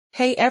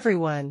Hey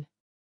everyone!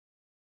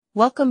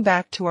 Welcome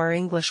back to our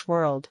English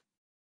world.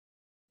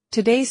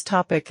 Today's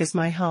topic is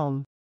my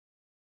home.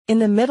 In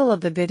the middle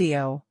of the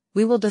video,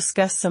 we will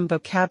discuss some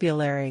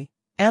vocabulary,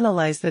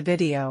 analyze the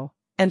video,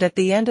 and at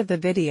the end of the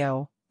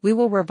video, we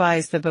will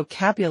revise the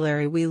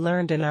vocabulary we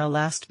learned in our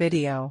last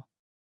video.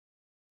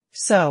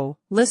 So,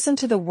 listen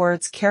to the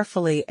words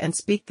carefully and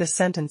speak the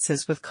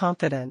sentences with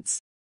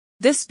confidence.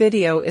 This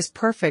video is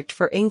perfect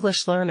for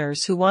English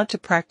learners who want to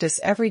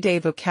practice everyday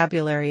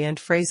vocabulary and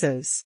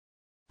phrases.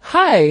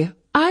 Hi,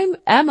 I'm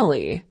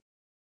Emily.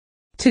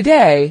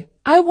 Today,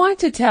 I want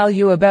to tell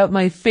you about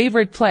my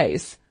favorite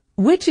place,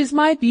 which is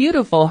my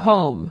beautiful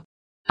home.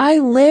 I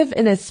live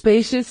in a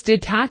spacious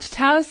detached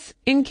house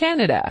in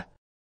Canada.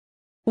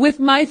 With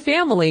my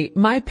family,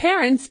 my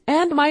parents,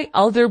 and my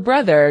elder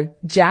brother,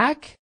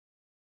 Jack,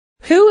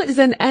 who is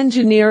an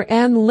engineer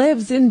and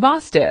lives in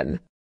Boston.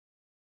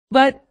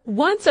 But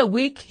once a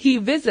week he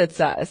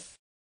visits us.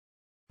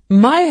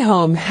 My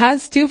home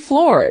has 2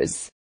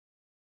 floors.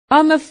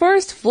 On the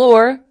first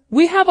floor,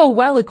 we have a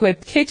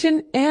well-equipped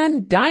kitchen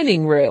and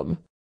dining room.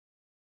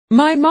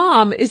 My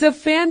mom is a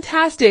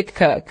fantastic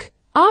cook,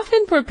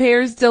 often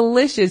prepares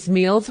delicious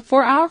meals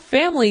for our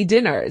family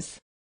dinners.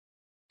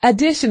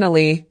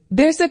 Additionally,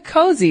 there's a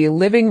cozy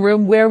living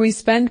room where we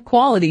spend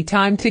quality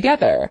time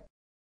together.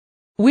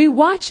 We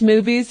watch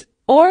movies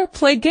or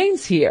play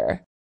games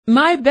here.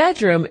 My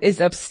bedroom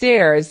is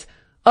upstairs,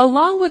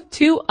 along with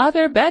 2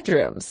 other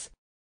bedrooms.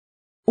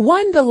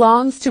 One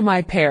belongs to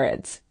my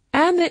parents,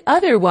 and the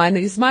other one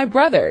is my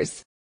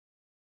brother's.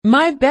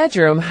 My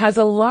bedroom has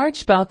a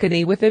large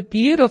balcony with a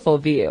beautiful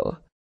view.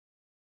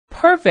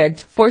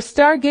 Perfect for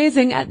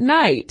stargazing at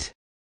night.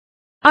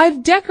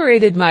 I've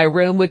decorated my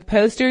room with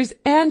posters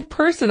and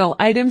personal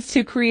items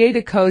to create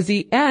a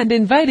cozy and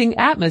inviting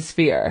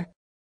atmosphere.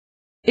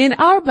 In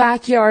our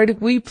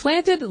backyard, we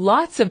planted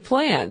lots of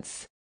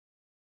plants.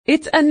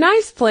 It's a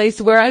nice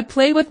place where I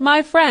play with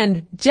my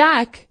friend,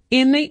 Jack,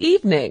 in the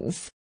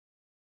evenings.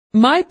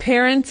 My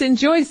parents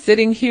enjoy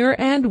sitting here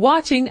and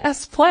watching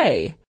us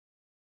play.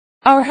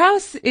 Our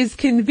house is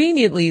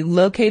conveniently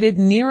located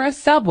near a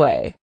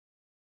subway,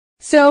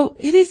 so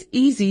it is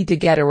easy to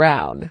get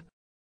around.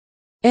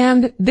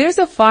 And there's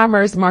a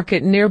farmer's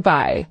market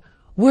nearby,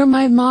 where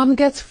my mom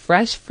gets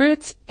fresh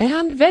fruits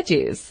and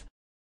veggies.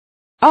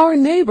 Our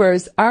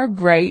neighbors are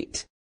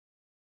great.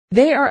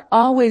 They are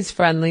always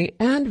friendly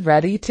and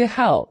ready to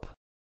help.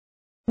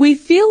 We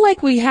feel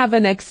like we have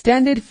an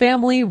extended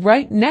family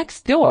right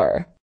next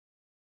door.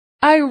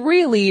 I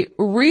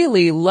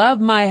really love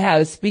my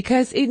house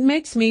because it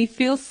makes me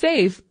feel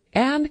safe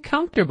and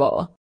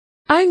comfortable.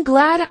 I'm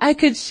glad I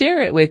could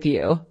share it with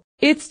you.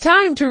 It's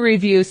time to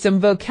review some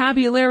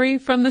vocabulary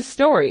from the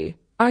story.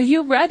 Are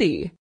you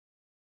ready?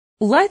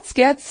 Let's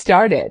get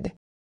started.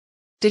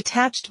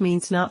 Detached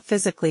means not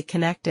physically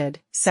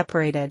connected,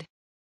 separated.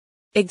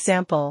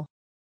 Example: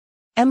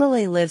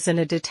 Emily lives in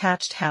a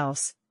detached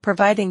house,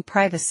 providing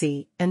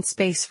privacy and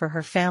space for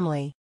her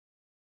family.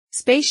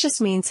 Spacious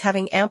means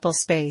having ample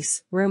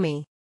space,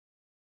 roomy.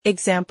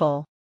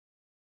 Example: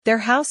 Their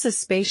house is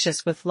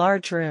spacious with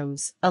large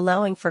rooms,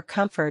 allowing for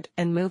comfort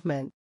and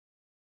movement.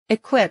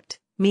 Equipped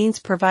means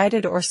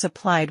provided or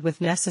supplied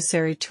with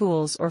necessary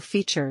tools or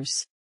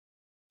features.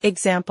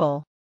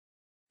 Example: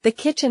 The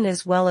kitchen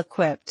is well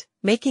equipped,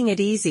 making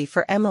it easy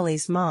for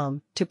Emily's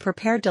mom to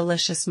prepare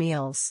delicious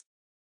meals.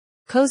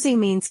 Cozy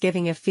means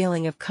giving a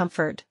feeling of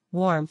comfort,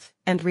 warmth,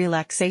 and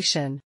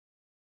relaxation.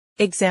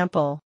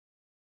 Example: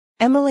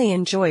 Emily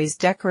enjoys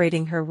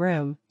decorating her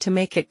room to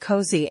make it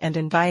cozy and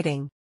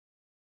inviting.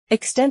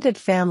 Extended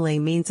family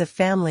means a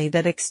family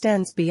that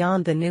extends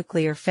beyond the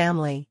nuclear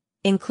family,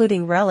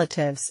 including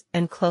relatives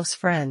and close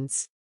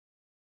friends.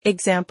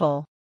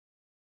 Example: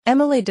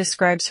 Emily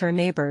describes her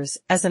neighbors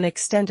as an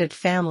extended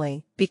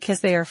family because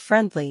they are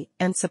friendly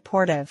and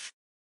supportive.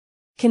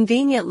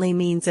 Conveniently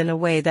means in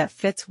a way that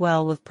fits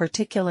well with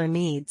particular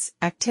needs,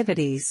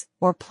 activities,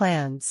 or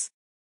plans.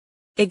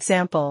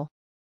 Example: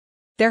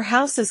 Their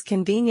house is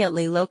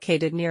conveniently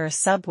located near a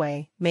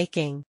subway,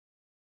 making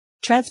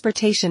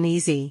transportation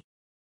easy.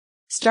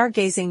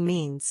 Stargazing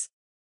means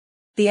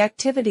the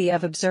activity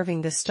of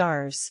observing the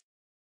stars.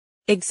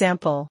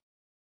 Example: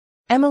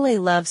 Emily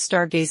loves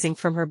stargazing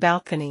from her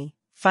balcony,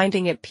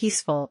 finding it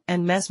peaceful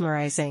and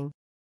mesmerizing.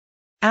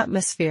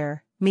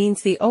 Atmosphere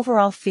means the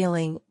overall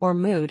feeling or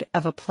mood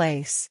of a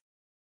place.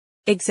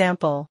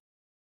 Example: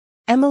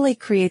 Emily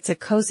creates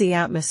a cozy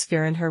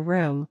atmosphere in her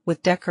room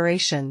with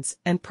decorations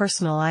and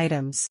personal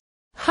items.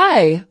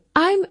 Hi,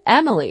 I'm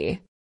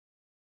Emily.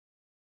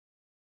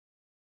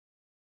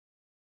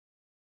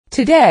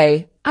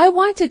 Today, I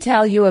want to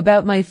tell you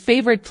about my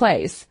favorite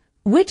place,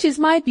 which is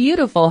my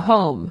beautiful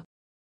home.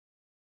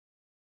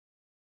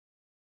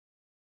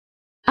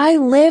 I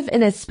live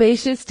in a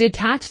spacious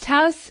detached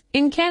house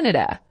in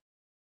Canada.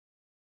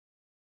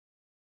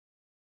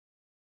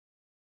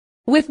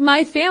 With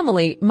my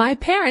family, my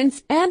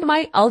parents, and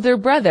my elder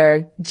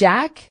brother,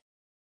 Jack,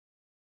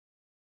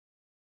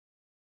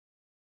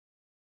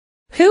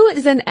 who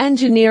is an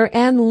engineer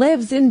and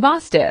lives in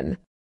Boston.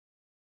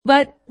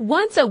 but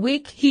once a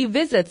week he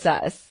visits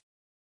us.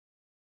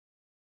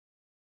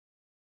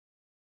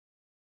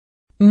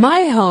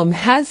 My home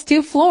has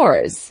 2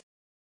 floors.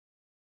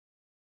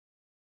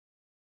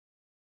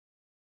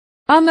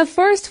 On the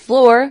first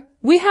floor,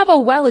 we have a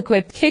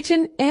well-equipped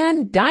kitchen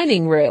and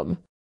dining room.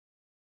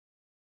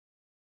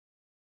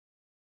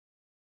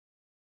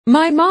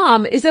 My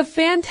mom is a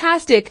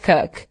fantastic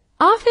cook,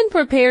 often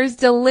prepares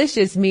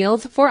delicious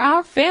meals for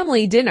our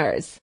family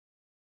dinners.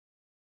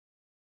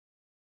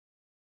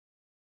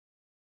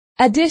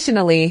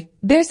 Additionally,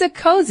 there's a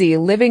cozy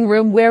living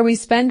room where we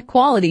spend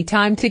quality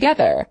time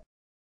together.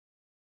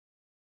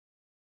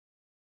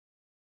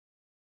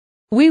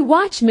 We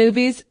watch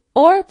movies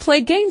or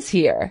play games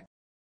here.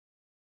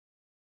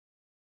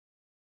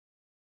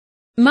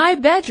 My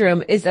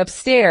bedroom is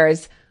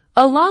upstairs,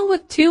 along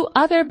with 2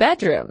 other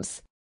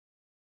bedrooms.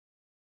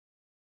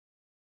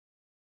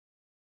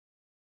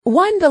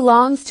 One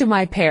belongs to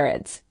my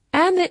parents,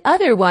 and the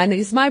other one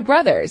is my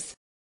brother's.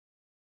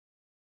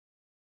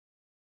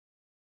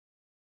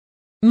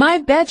 My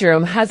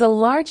bedroom has a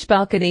large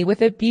balcony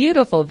with a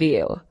beautiful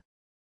view.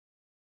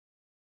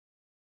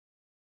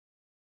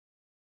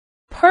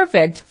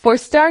 Perfect for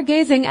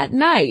stargazing at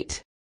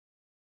night.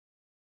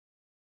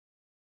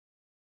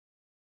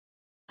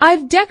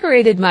 I've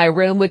decorated my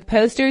room with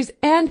posters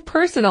and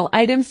personal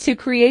items to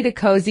create a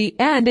cozy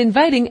and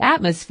inviting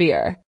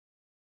atmosphere.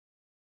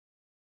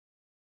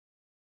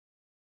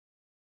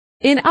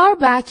 In our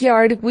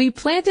backyard, we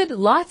planted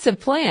lots of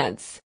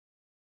plants.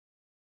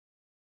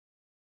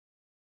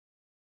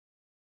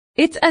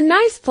 It's a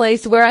nice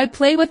place where I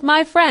play with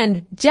my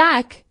friend,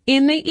 Jack,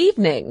 in the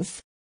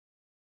evenings.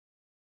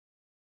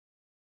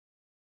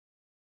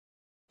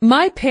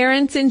 My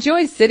parents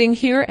enjoy sitting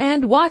here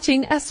and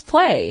watching us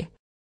play.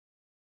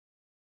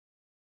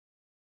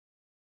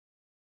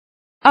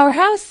 Our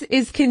house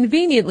is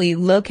conveniently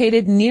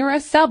located near a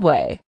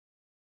subway.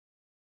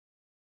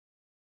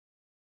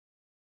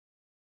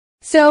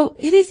 So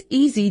it is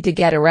easy to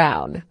get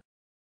around.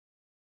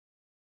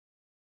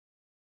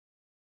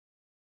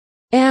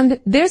 And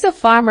there's a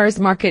farmer's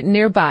market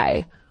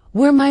nearby,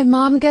 where my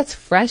mom gets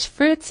fresh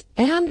fruits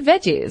and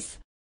veggies.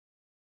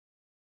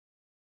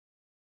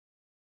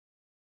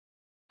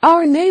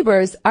 Our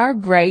neighbors are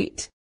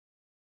great.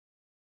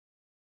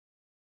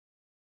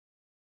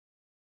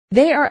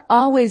 They are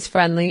always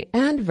friendly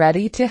and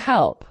ready to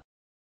help.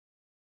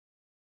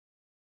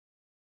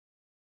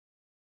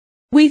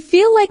 We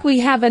feel like we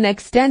have an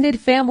extended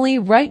family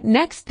right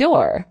next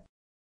door.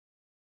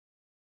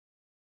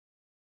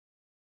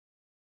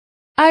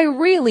 I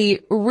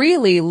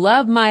really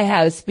love my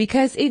house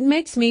because it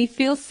makes me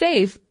feel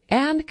safe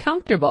and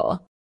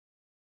comfortable.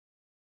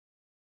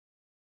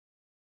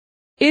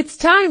 It's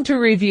time to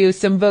review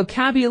some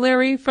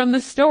vocabulary from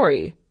the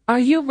story. Are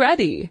you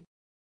ready?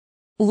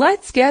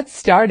 Let's get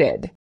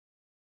started.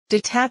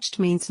 Detached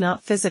means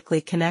not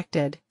physically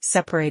connected,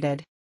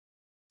 separated.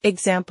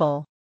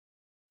 Example: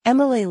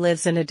 Emily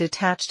lives in a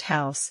detached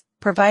house,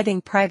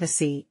 providing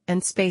privacy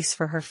and space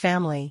for her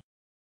family.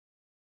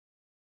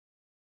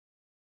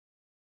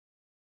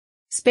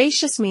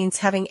 Spacious means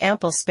having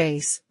ample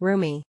space,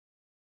 roomy.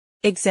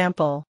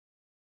 Example: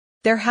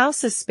 their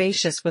house is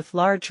spacious with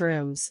large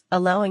rooms,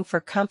 allowing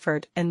for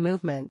comfort and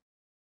movement.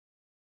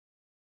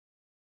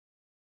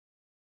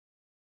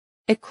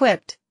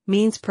 Equipped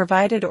means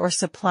provided or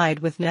supplied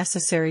with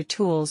necessary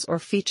tools or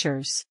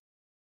features.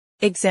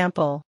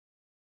 Example: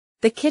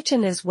 the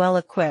kitchen is well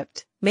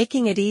equipped,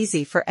 making it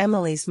easy for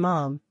Emily's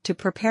mom to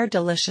prepare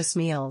delicious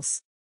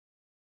meals.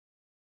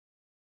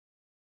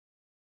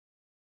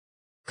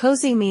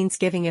 Cozy means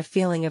giving a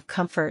feeling of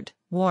comfort,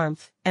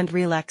 warmth, and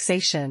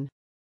relaxation.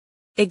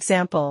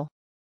 Example: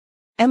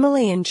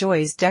 Emily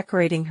enjoys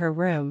decorating her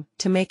room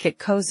to make it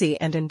cozy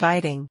and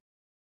inviting.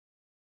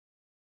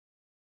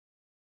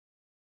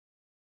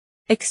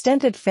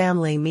 Extended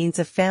family means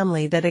a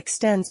family that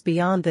extends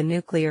beyond the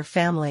nuclear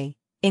family,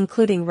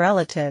 including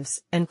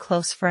relatives and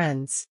close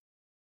friends.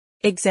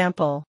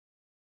 Example: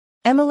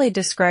 Emily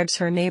describes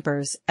her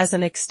neighbors as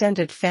an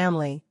extended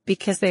family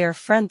because they are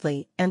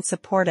friendly and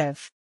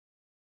supportive.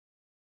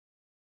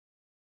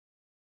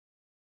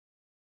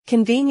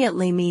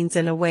 Conveniently means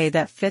in a way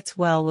that fits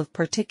well with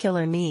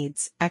particular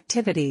needs,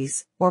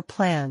 activities, or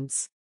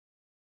plans.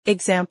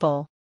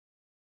 Example: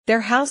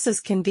 their house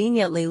is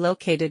conveniently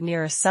located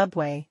near a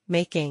subway,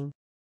 making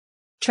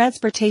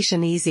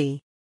transportation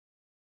easy.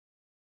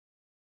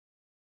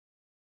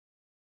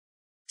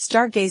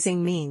 Stargazing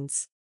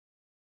means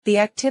the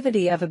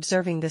activity of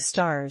observing the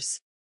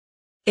stars.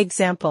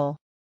 Example: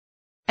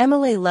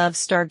 Emily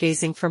loves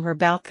stargazing from her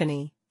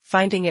balcony,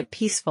 finding it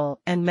peaceful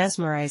and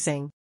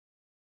mesmerizing.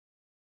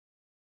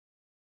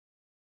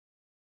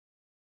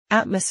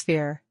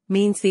 Atmosphere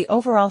means the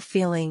overall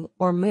feeling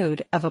or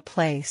mood of a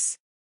place.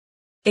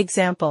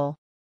 Example: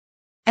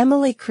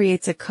 Emily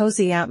creates a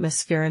cozy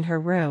atmosphere in her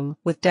room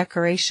with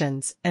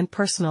decorations and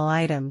personal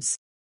items.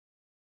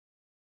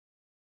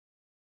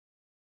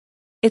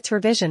 It's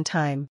revision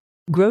time.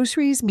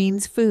 Groceries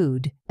means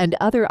food and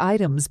other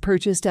items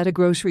purchased at a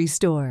grocery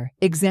store.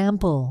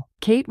 Example: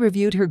 Kate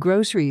reviewed her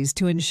groceries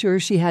to ensure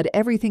she had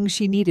everything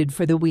she needed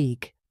for the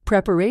week.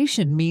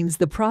 Preparation means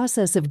the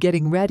process of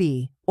getting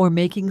ready or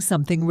making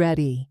something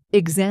ready.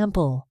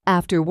 Example: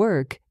 after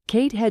work,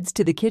 Kate heads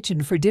to the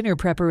kitchen for dinner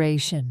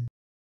preparation.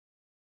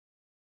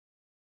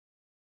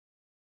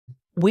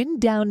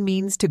 Wind down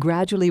means to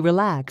gradually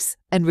relax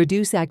and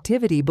reduce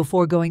activity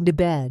before going to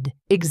bed.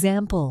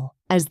 Example: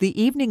 as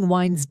the evening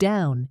winds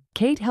down,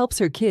 Kate helps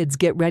her kids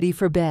get ready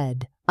for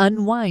bed.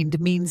 Unwind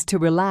means to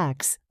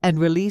relax and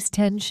release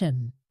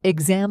tension.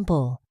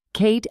 Example: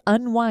 Kate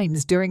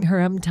unwinds during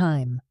her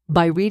time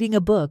by reading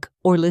a book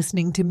or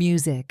listening to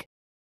music.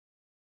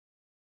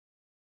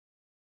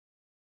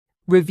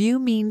 Review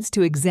means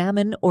to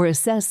examine or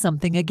assess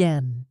something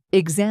again.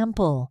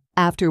 Example: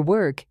 after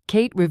work,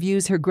 Kate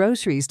reviews her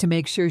groceries to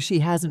make sure she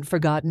hasn't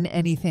forgotten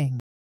anything.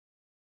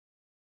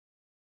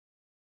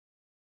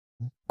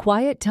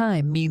 Quiet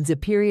time means a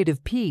period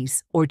of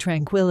peace or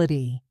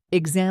tranquility.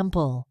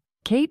 Example: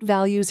 Kate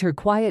values her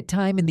quiet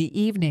time in the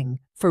evening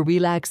for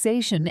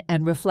relaxation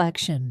and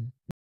reflection.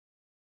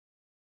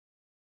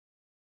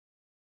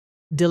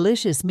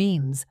 Delicious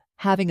means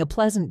having a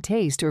pleasant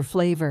taste or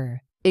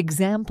flavor.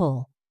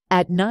 Example: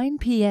 at 9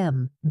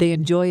 p.m., they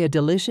enjoy a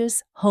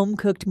delicious,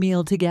 home-cooked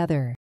meal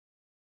together.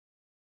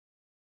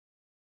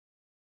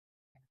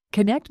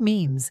 Connect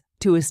means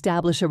to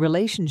establish a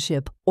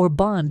relationship or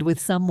bond with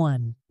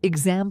someone.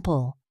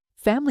 Example: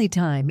 family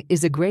time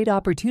is a great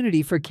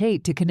opportunity for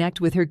Kate to connect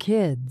with her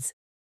kids.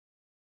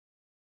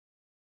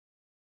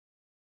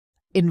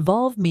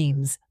 Involve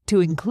means to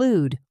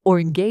include or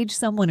engage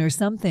someone or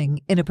something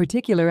in a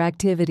particular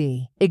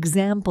activity.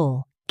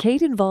 Example: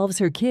 Kate involves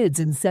her kids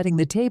in setting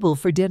the table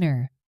for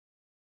dinner.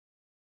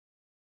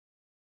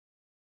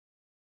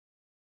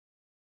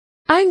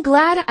 I'm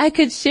glad I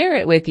could share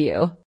it with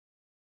you.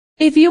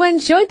 If you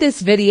enjoyed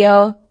this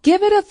video,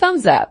 give it a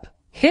thumbs up,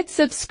 hit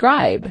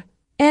subscribe,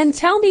 and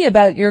tell me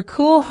about your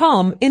cool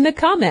home in the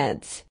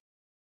comments.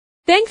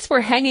 Thanks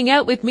for hanging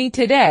out with me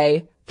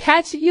today.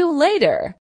 Catch you later.